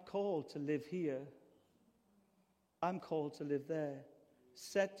 I'm not called to live here. I'm called to live there.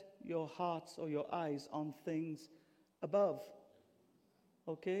 Set your hearts or your eyes on things above.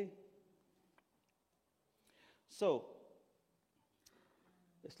 Okay? So,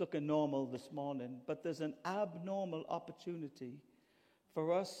 it's looking normal this morning, but there's an abnormal opportunity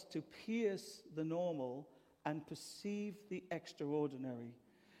for us to pierce the normal and perceive the extraordinary.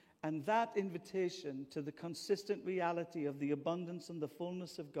 And that invitation to the consistent reality of the abundance and the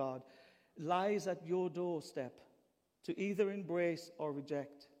fullness of God lies at your doorstep to either embrace or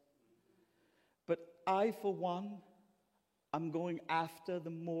reject. But I, for one, am going after the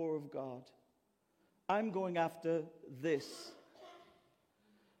more of God. I'm going after this.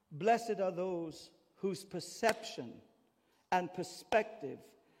 Blessed are those whose perception and perspective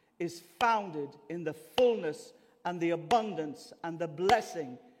is founded in the fullness and the abundance and the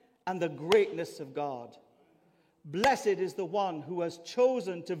blessing and the greatness of God. Blessed is the one who has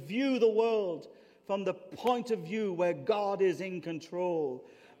chosen to view the world from the point of view where God is in control.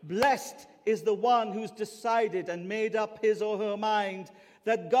 Blessed is the one who's decided and made up his or her mind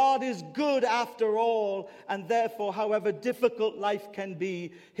that God is good after all, and therefore, however difficult life can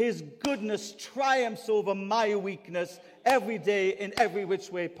be, his goodness triumphs over my weakness every day in every which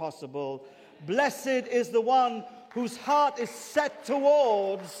way possible. Blessed is the one whose heart is set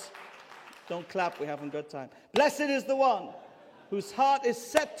towards, don't clap, we haven't got time. Blessed is the one whose heart is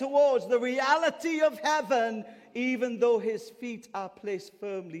set towards the reality of heaven, even though his feet are placed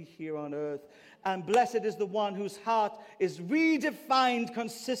firmly here on earth. And blessed is the one whose heart is redefined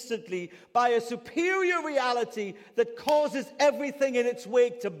consistently by a superior reality that causes everything in its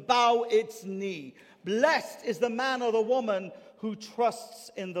wake to bow its knee. Blessed is the man or the woman who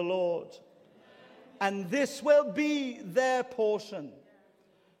trusts in the Lord. And this will be their portion.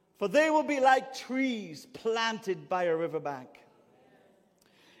 For they will be like trees planted by a riverbank.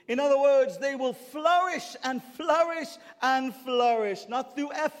 In other words, they will flourish and flourish and flourish, not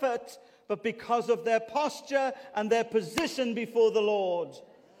through effort, but because of their posture and their position before the Lord.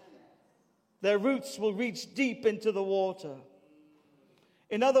 Their roots will reach deep into the water.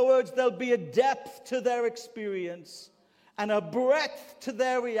 In other words, there'll be a depth to their experience and a breadth to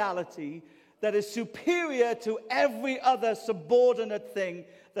their reality that is superior to every other subordinate thing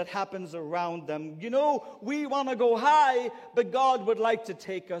that happens around them. You know, we want to go high, but God would like to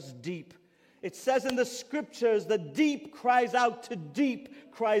take us deep. It says in the scriptures that deep cries out to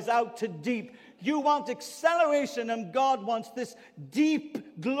deep, cries out to deep. You want acceleration, and God wants this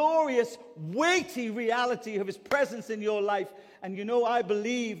deep, glorious, weighty reality of his presence in your life. And you know, I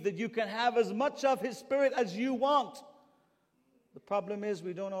believe that you can have as much of his spirit as you want. The problem is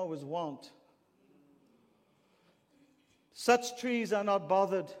we don't always want. Such trees are not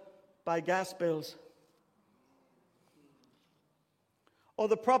bothered by gas bills or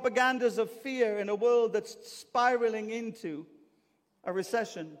the propagandas of fear in a world that's spiraling into a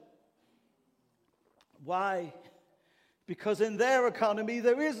recession. Why? Because in their economy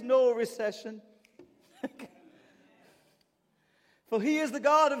there is no recession. For he is the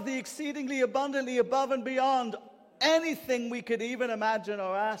God of the exceedingly abundantly above and beyond anything we could even imagine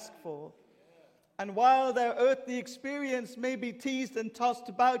or ask for. And while their earthly experience may be teased and tossed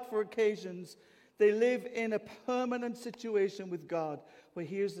about for occasions, they live in a permanent situation with God, where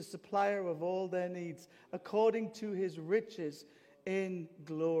he is the supplier of all their needs, according to his riches in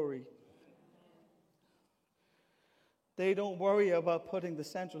glory. They don't worry about putting the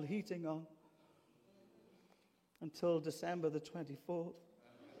central heating on until December the 24th.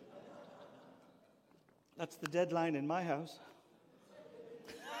 That's the deadline in my house.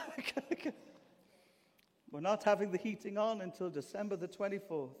 We're not having the heating on until December the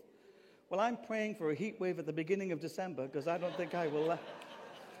 24th. Well, I'm praying for a heat wave at the beginning of December, because I don't think I will.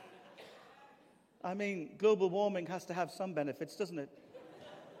 I mean, global warming has to have some benefits, doesn't it?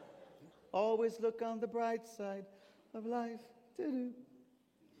 Always look on the bright side of life. Doo-doo.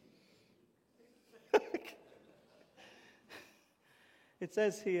 It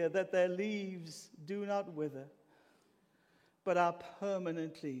says here that their leaves do not wither, but are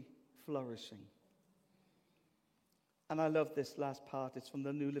permanently flourishing. And I love this last part. It's from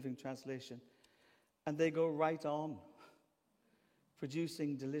the New Living Translation. And they go right on,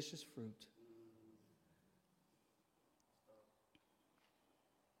 producing delicious fruit.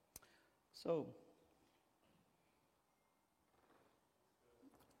 So,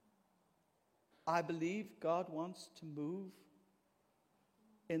 I believe God wants to move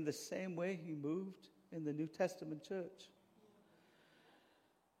in the same way he moved in the New Testament church.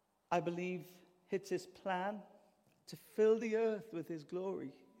 I believe it's his plan to fill the earth with his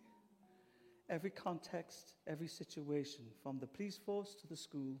glory. every context, every situation, from the police force to the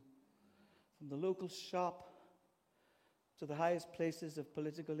school, from the local shop to the highest places of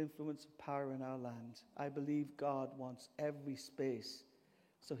political influence and power in our land. I believe God wants every space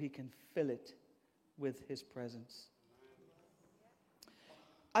so he can fill it with his presence.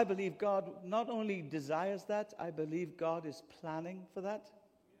 I believe God not only desires that, I believe God is planning for that.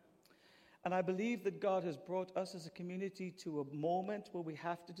 And I believe that God has brought us as a community to a moment where we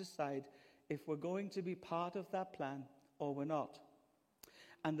have to decide if we're going to be part of that plan or we're not.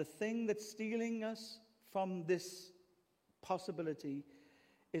 And the thing that's stealing us from this possibility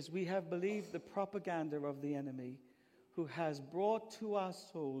is we have believed the propaganda of the enemy, who has brought to our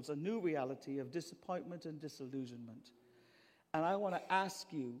souls a new reality of disappointment and disillusionment. And I want to ask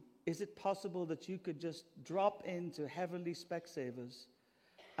you, is it possible that you could just drop into Heavenly Specsavers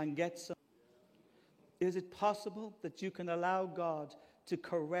and get some? Is it possible that you can allow God to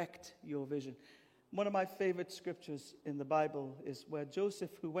correct your vision? One of my favorite scriptures in the Bible is where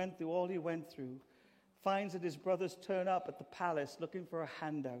Joseph, who went through all he went through, finds that his brothers turn up at the palace looking for a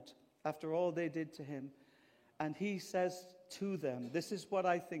handout after all they did to him. And he says to them, this is what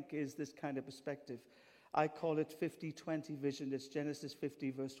I think is this kind of perspective. I call it 50-20 vision. It's Genesis 50,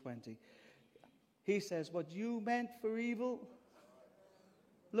 verse 20. He says, what you meant for evil,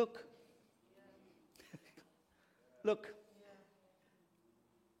 look. Look.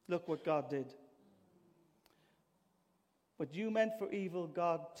 Look what God did. What you meant for evil,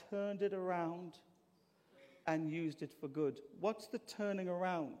 God turned it around and used it for good. What's the turning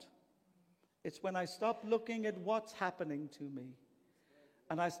around? It's when I stop looking at what's happening to me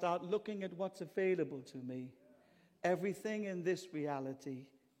and I start looking at what's available to me. Everything in this reality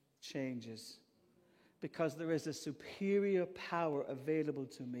changes because there is a superior power available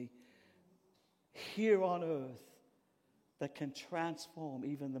to me here on earth that can transform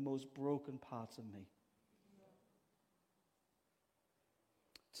even the most broken parts of me.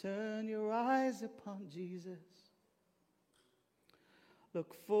 Turn your eyes upon Jesus.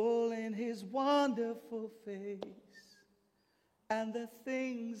 Look full in his wonderful face, and the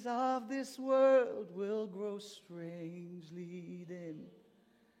things of this world will grow strangely dim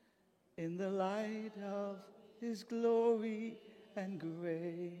in the light of his glory and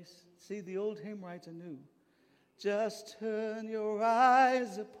grace. See, the old hymn writer knew. Just turn your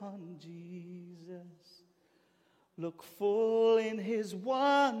eyes upon Jesus. Look full in his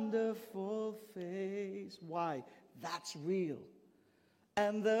wonderful face. Why? That's real.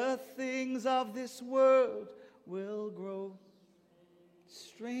 And the things of this world will grow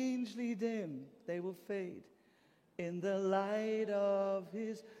strangely dim. They will fade in the light of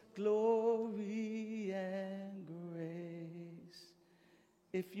his glory and grace.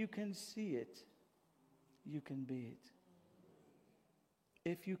 If you can see it, you can be it.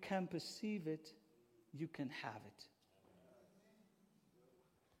 If you can perceive it, you can have it.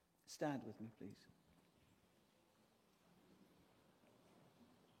 Stand with me, please.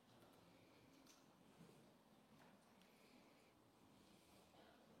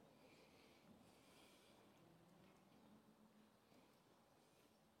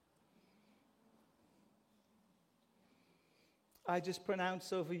 I just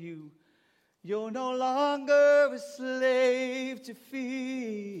pronounce over you, you're no longer a slave to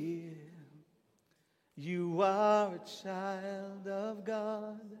fear. You are a child of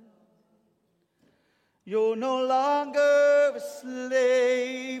God. You're no longer a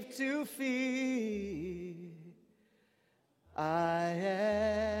slave to fear. I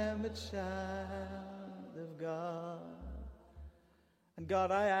am a child of God. And God,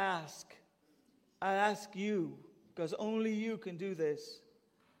 I ask you, because only you can do this,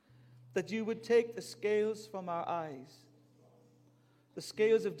 that you would take the scales from our eyes, the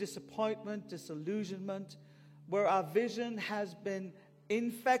scales of disappointment, disillusionment, where our vision has been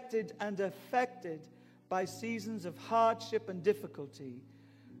infected and affected by seasons of hardship and difficulty.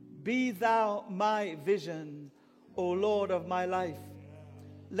 Be thou my vision, O Lord of my life.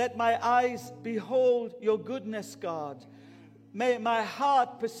 Let my eyes behold your goodness, God. May my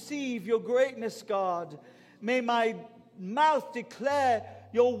heart perceive your greatness, God. May my mouth declare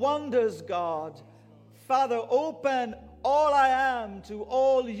your wonders, God. Father, open all I am to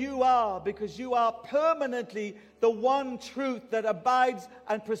all you are, because you are permanently the one truth that abides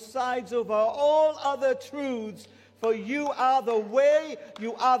and presides over all other truths. For you are the way,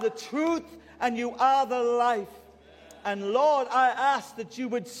 you are the truth, and you are the life. And Lord, I ask that you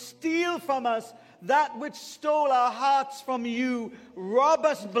would steal from us that which stole our hearts from you. Rob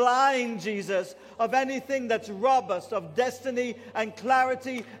us blind, Jesus, of anything that's robbed us of destiny and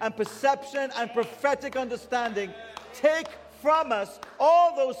clarity and perception and prophetic understanding. Take from us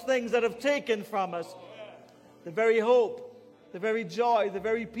all those things that have taken from us. The very hope, the very joy, the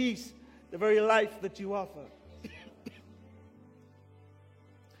very peace, the very life that you offer.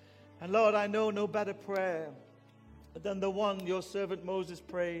 And Lord, I know no better prayer than the one your servant Moses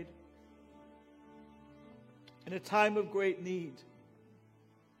prayed in a time of great need.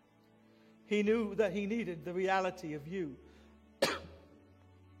 He knew that he needed the reality of you,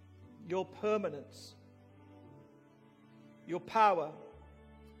 your permanence, your power,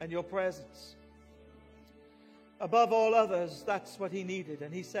 and your presence. Above all others, that's what he needed.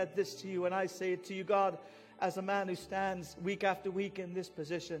 And he said this to you, and I say it to you, God, as a man who stands week after week in this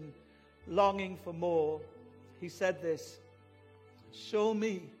position, longing for more. He said this, show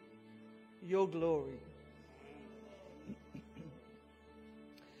me your glory.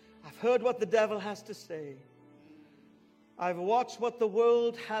 I've heard what the devil has to say. I've watched what the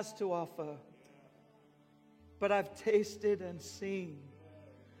world has to offer. But I've tasted and seen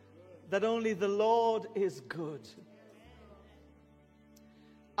that only the Lord is good.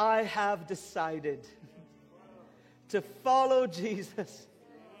 I have decided to follow Jesus,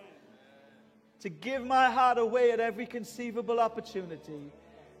 to give my heart away at every conceivable opportunity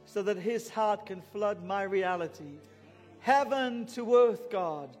so that his heart can flood my reality. Heaven to earth,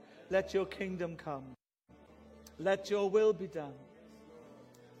 God, let your kingdom come. Let your will be done.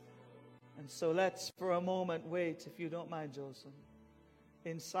 And so let's for a moment wait, if you don't mind, Joseph,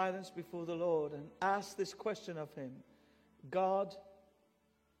 in silence before the Lord and ask this question of him. God,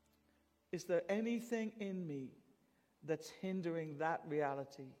 is there anything in me that's hindering that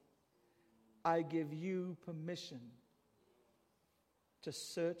reality? I give you permission to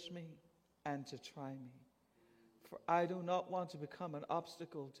search me and to try me. For I do not want to become an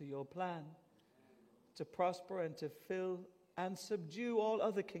obstacle to your plan to prosper and to fill and subdue all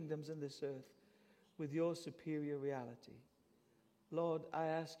other kingdoms in this earth with your superior reality. Lord, I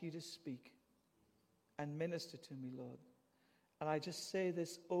ask you to speak and minister to me, Lord. And I just say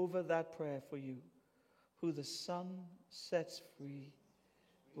this over that prayer for you. Who the Son sets free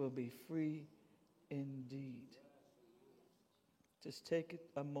will be free indeed. Just take it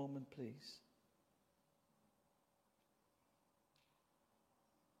a moment, please.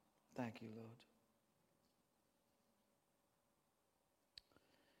 Thank you, Lord.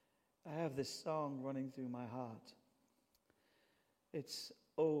 I have this song running through my heart. It's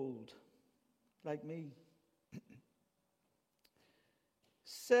old, like me.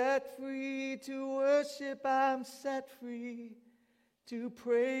 Set free to worship, I'm set free. To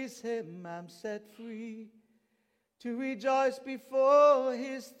praise him, I'm set free. To rejoice before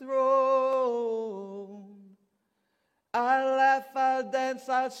his throne. I'll laugh, I'll dance,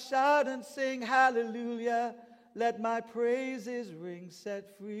 I'll shout and sing hallelujah. Let my praises ring,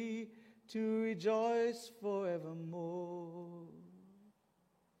 set free to rejoice forevermore.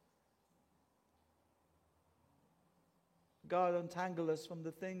 God, untangle us from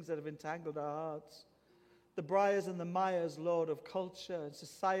the things that have entangled our hearts. The briars and the mires, Lord, of culture and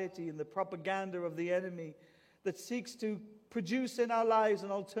society and the propaganda of the enemy that seeks to produce in our lives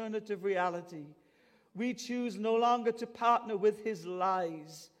an alternative reality. We choose no longer to partner with his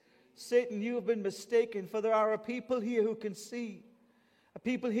lies. Satan, you have been mistaken, for there are a people here who can see, a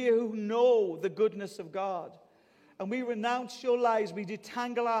people here who know the goodness of God. And we renounce your lies. We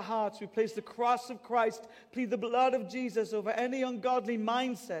detangle our hearts. We place the cross of Christ, plead the blood of Jesus over any ungodly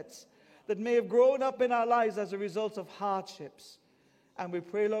mindsets that may have grown up in our lives as a result of hardships. And we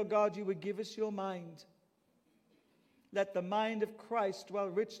pray, Lord God, you would give us your mind. Let the mind of Christ dwell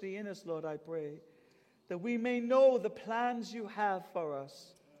richly in us, Lord, I pray, that we may know the plans you have for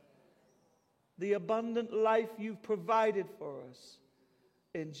us, the abundant life you've provided for us.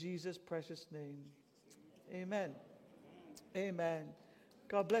 In Jesus' precious name, amen. Amen.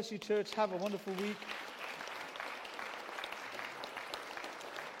 God bless you, church. Have a wonderful week.